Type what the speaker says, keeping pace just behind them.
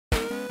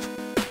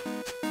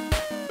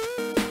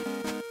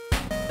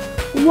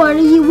What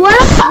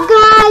up,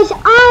 guys?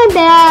 I'm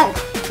back.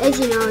 As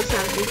you know, it's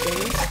how we do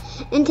things.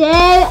 And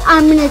today,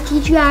 I'm going to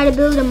teach you how to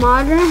build a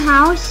modern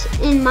house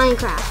in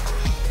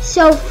Minecraft.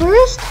 So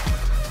first,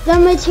 the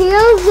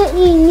materials that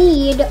you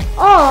need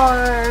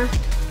are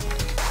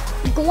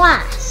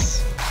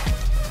glass,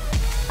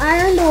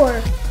 iron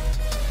door,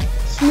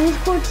 smooth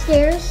quartz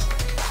stairs,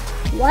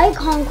 white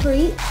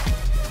concrete,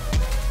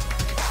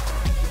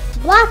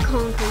 black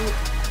concrete,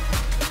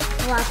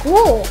 black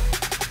wool,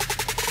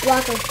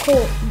 block of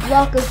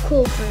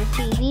coal for a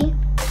TV,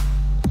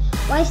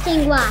 white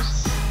stained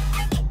glass,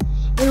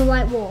 and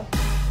white wool.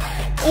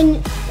 And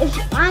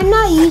if I'm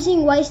not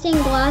using white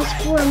stained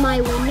glass for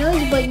my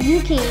windows, but you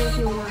can if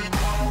you want.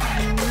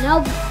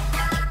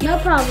 No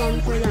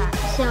problem for that.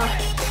 So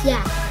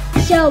yeah.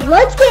 So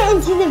let's get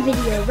into the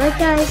video, right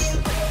guys?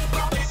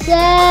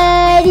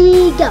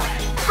 Steady, go.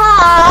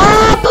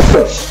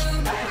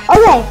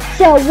 Okay,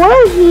 so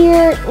we're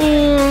here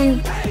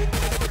and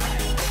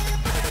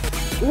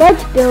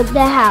let's build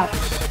the house.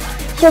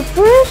 So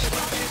first,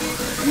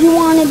 you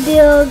want to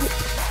build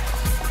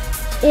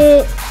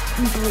it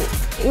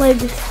like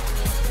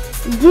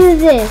do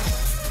this.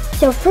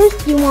 So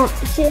first you want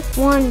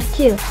 1,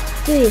 2,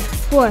 3,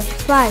 4,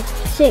 5,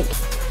 6,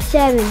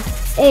 7,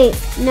 8,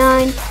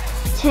 9,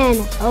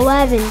 10,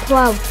 11,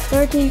 12,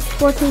 13,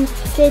 14,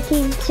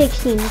 15,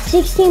 16.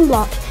 16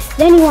 blocks.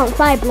 Then you want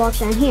 5 blocks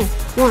down here.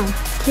 1,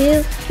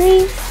 2,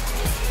 3,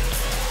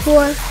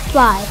 4,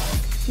 5.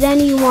 Then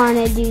you want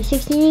to do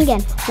 16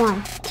 again.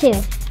 1, 2,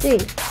 3,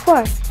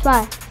 4,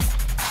 5,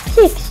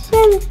 6,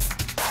 7,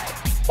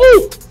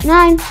 8,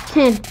 9,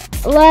 10,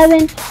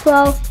 11,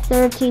 12,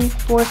 13,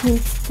 14,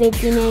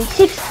 15, and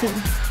 16.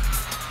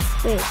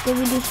 Wait, did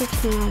we do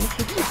 16 on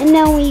this? And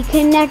then we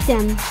connect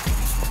them.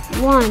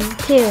 1,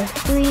 2,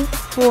 3,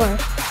 4.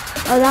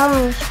 Oh, that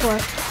one was 4.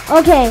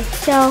 Okay,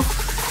 so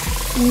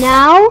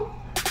now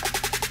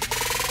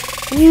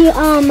we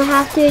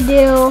have to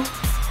do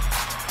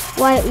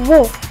white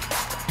wool.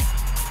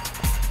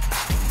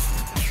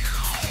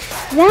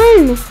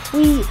 Then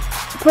we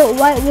put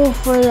white wool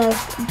for the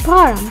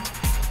bottom.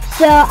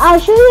 So I'll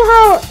show you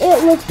how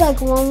it looks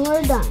like when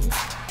we're done.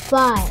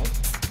 5,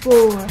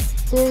 4,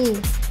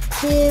 3,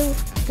 2,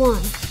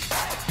 1.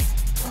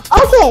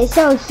 Okay,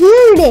 so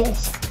here it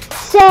is.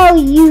 So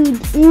you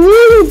need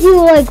to do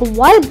like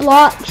white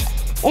blocks,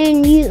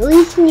 and you at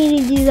least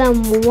need to do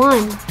them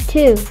 1,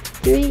 2,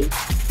 3,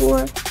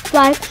 4,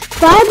 5. 5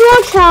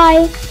 blocks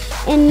high,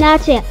 and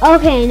that's it.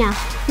 Okay,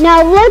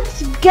 now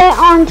let's get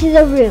on to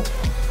the roof.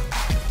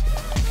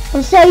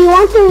 So you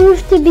want the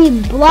roof to be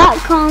black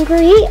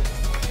concrete.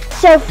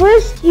 So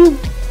first you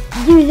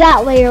do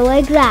that layer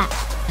like that.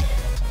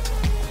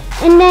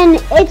 And then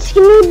it's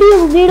going to be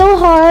a little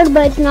hard,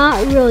 but it's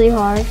not really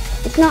hard.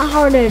 It's not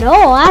hard at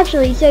all,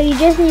 actually. So you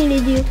just need to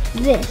do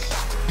this.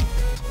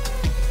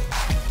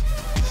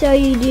 So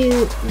you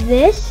do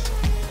this,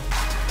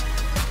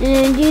 and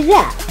then do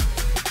that.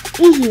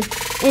 Easy.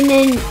 And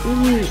then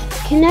you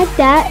connect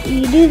that,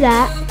 you do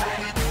that,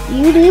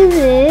 you do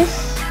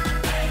this,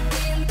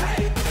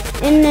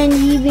 and then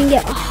you even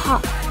get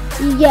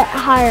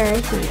higher,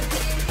 I think.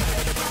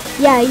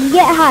 Yeah, you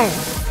get higher.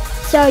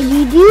 So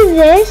you do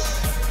this,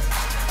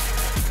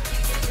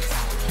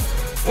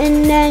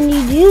 and then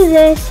you do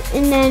this,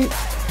 and then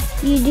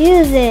you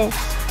do this,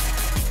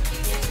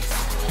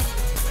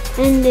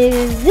 and do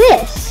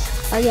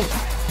this again.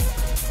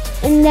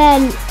 And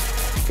then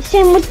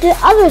same with the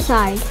other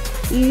side.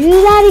 You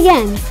do that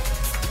again,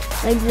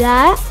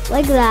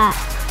 like that,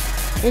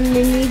 and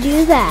then you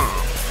do that.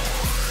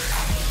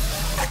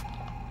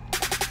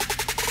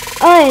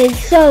 Alright,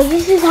 so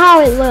this is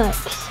how it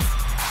looks.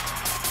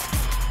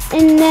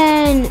 And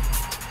then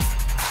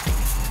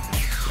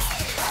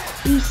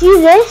you see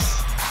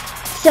this?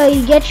 So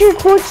you get your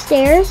quartz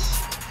stairs,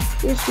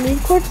 your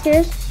smooth quartz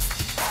stairs.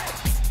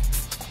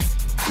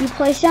 You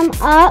place them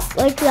up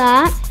like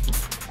that.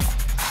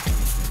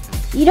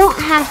 You don't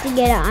have to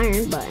get an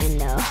iron button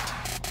though.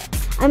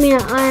 I mean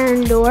an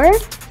iron door.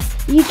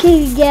 You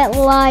can get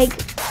like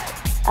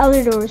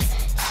other doors.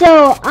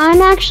 So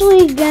I'm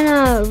actually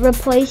gonna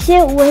replace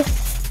it with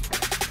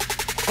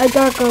a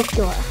dark oak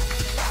door.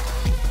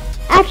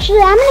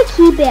 Actually, I'm gonna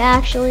keep it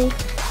actually.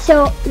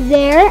 So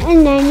there,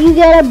 and then you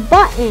get a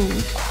button.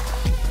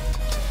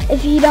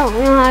 If you don't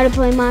know how to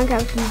play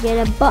Minecraft, you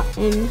get a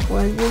button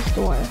for this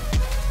door.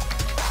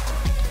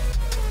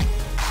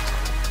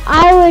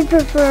 I would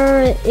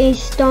prefer a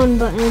stone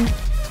button.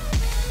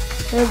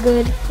 They're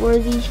good for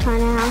these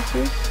kind of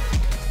houses.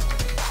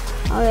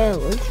 Okay,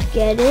 let's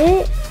get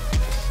it.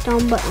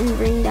 Stone button,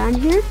 bring down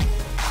here.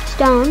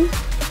 Stone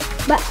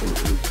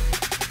button.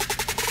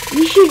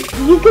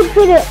 You could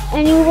put it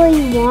anywhere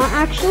you want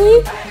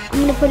actually.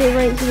 I'm gonna put it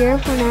right here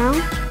for now.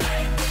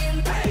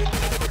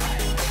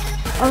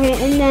 Okay,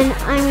 and then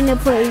I'm gonna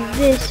put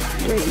this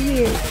right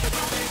here.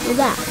 Like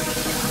that.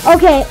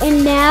 Okay,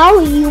 and now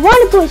you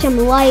want to put some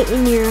light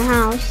in your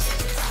house.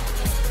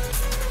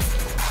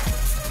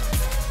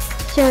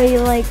 So you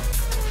like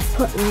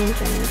put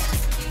lanterns.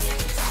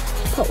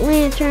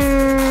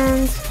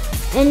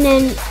 And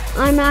then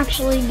I'm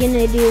actually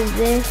gonna do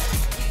this.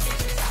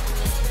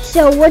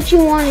 So what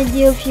you want to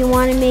do if you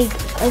want to make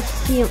a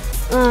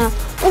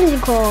what is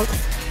it called?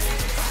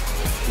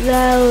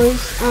 Those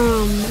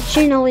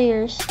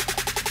chandeliers.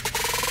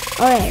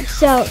 Okay,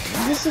 so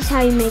this is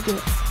how you make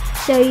it.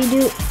 So you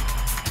do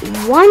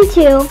 1,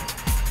 2,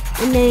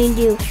 and then you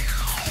do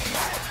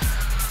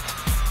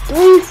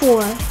 3,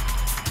 4,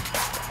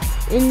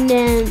 and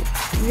then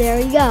there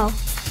you go,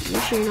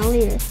 your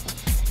chandelier.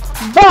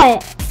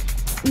 But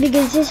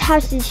because this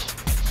house is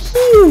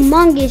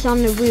humongous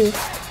on the roof,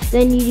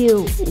 then you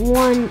do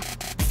 1,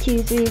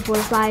 2, 3, 4,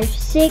 5,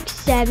 6,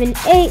 7,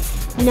 8,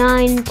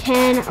 9,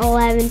 10,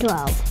 11,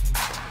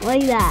 12.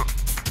 Like that.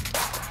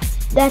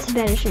 That's a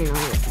better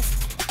chandelier.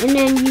 And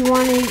then you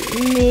want to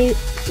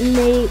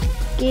make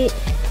it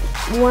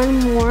one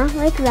more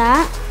like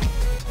that.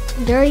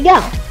 There you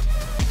go.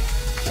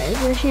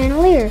 There's your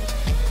chandelier.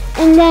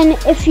 And then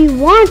if you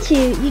want to,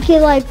 you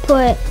can like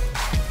put,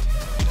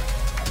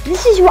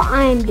 this is what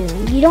I'm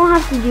doing. You don't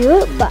have to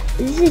do it, but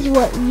this is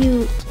what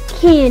you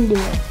can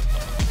do.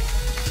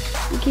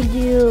 You could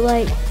do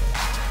like,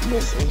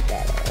 this is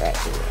better right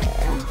here.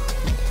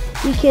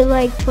 You could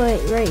like put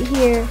right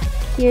here,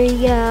 here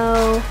you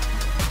go,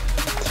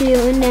 2,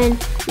 and then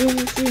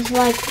this is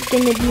like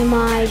gonna be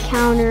my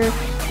counter,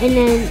 and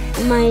then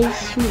my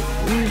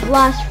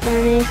blast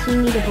furnace.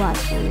 You need a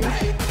blast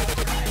furnace.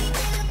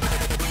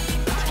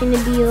 It's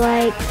gonna be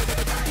like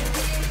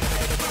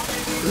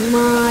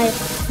my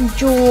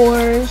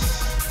drawers,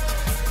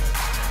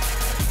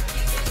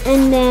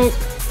 and then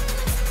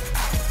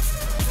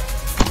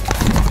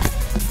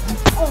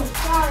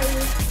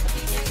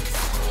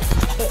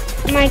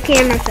my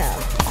camera fell.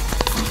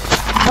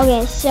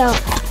 Okay, so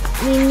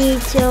we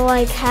need to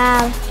like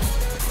have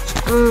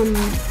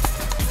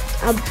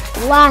a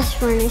blast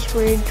furnace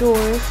for your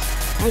drawers,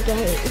 like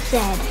I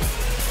said.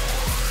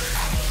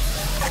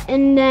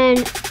 And then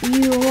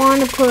you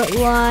want to put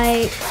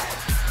like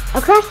a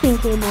crafting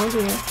table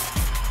here.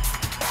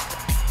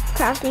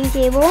 Crafting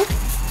table.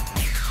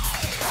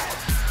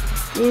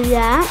 Do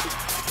that.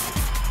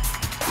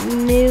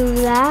 Move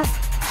that.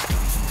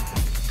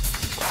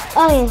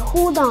 Okay,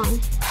 hold on.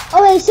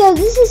 Okay, so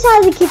this is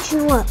how the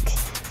kitchen looks.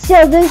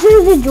 So those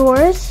are the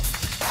drawers.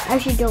 I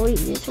should delete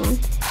this one.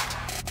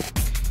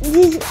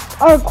 These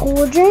are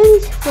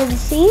cauldrons for the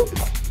sink.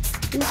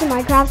 This is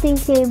my crafting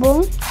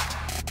table.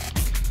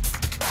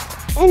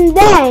 And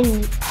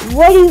then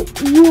what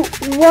you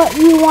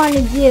want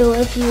to do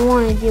if you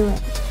want to do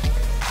it?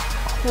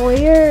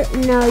 Clear?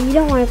 No, you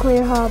don't want to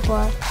clear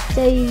hotbar.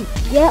 So you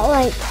get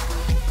like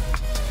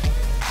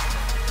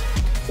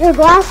your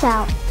glass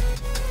out.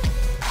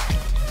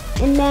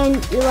 And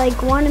then you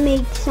like want to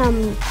make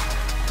some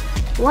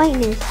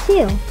whiteness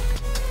too.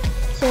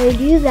 So you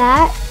do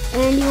that,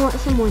 and you want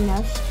some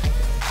windows.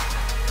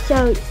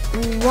 So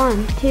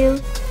 1, 2,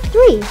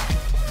 3.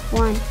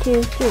 1,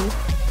 2, 3.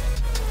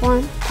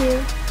 1,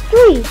 2,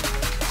 3.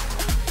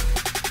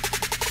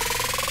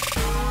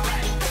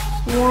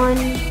 1,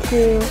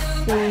 2, 3.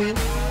 Right?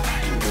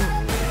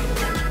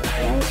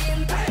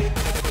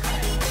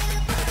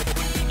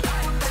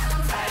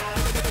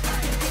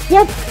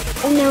 Yep.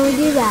 And then we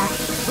do that.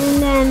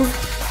 And then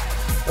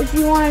if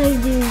you want to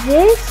do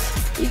this,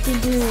 you can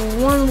do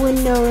one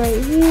window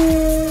right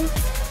here,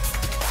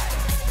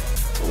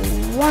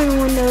 one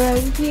window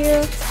right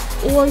here,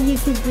 or you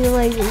could do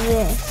like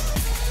this.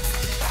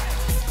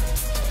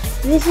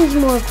 This is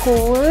more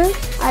cooler,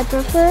 I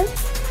prefer.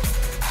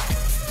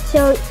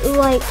 So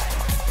like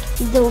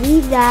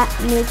delete that,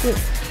 make it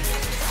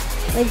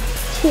like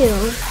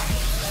 2.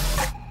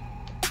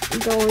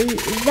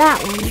 Delete that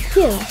one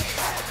too.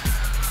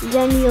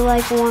 Then you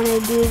like want to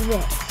do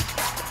this.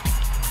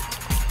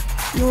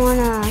 You want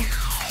to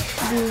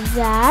do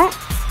that.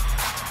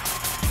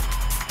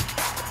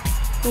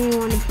 Then you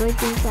want to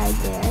break inside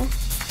there.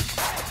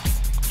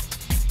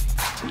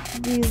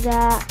 Do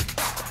that.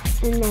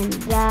 And then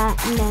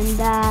that. And then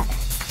that.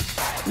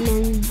 And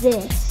then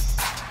this.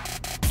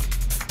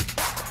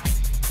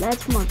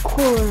 That's more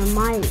cooler in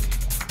my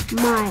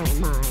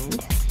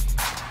mind.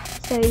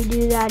 So you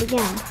do that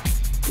again.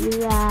 Do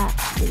that.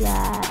 Do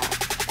that.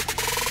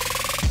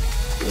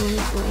 And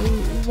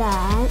bring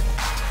that,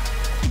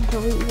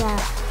 delete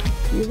that,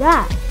 do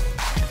that.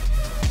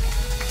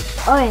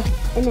 Okay,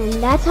 and then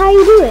that's how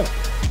you do it.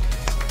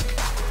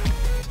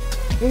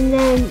 And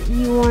then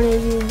you want to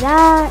do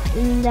that,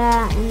 and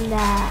that, and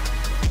that.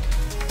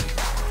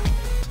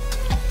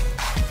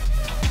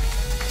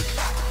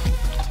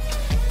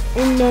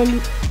 And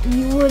then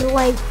you would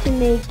like to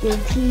make your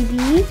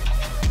TV.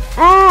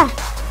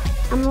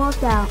 I'm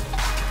locked out.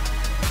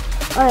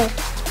 Okay.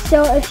 So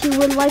if you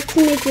would like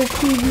to make your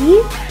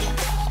TV,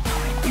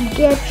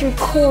 get your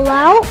coal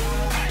out,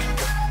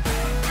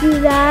 do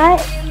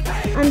that.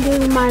 I'm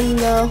doing mine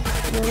though.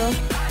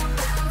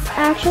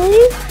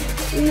 Actually,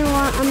 you know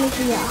what? I'm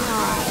making it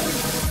high.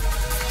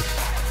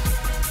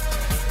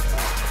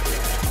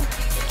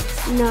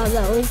 No,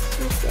 that was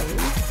the same.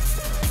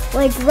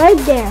 Like right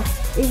there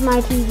is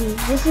my TV.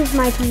 This is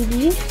my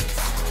TV.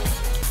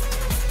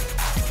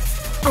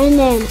 And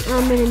then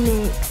I'm gonna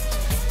make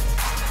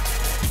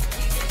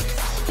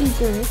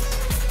speakers.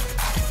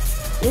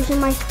 These are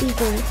my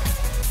speakers.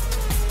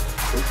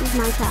 This is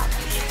my couch.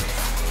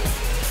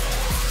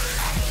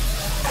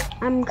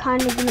 I'm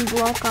kind of gonna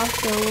block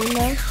off the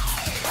window.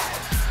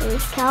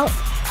 There's couch.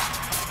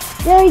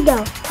 There you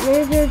go.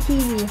 There's your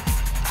TV.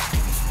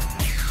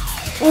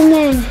 And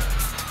then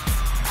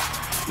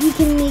you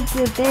can make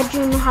your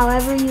bedroom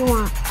however you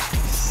want.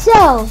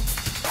 So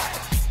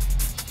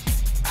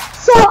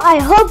I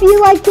hope you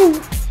liked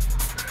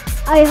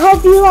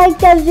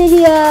that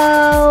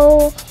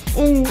video,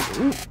 and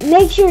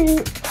make sure to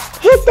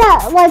hit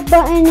that like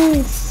button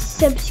and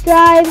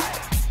subscribe,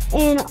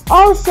 and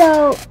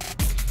also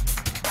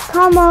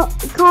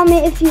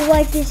comment if you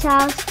like this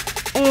house,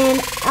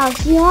 and I'll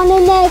see you on the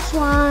next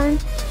one.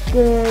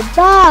 Goodbye.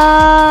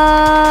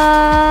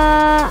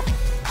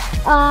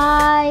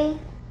 Bye.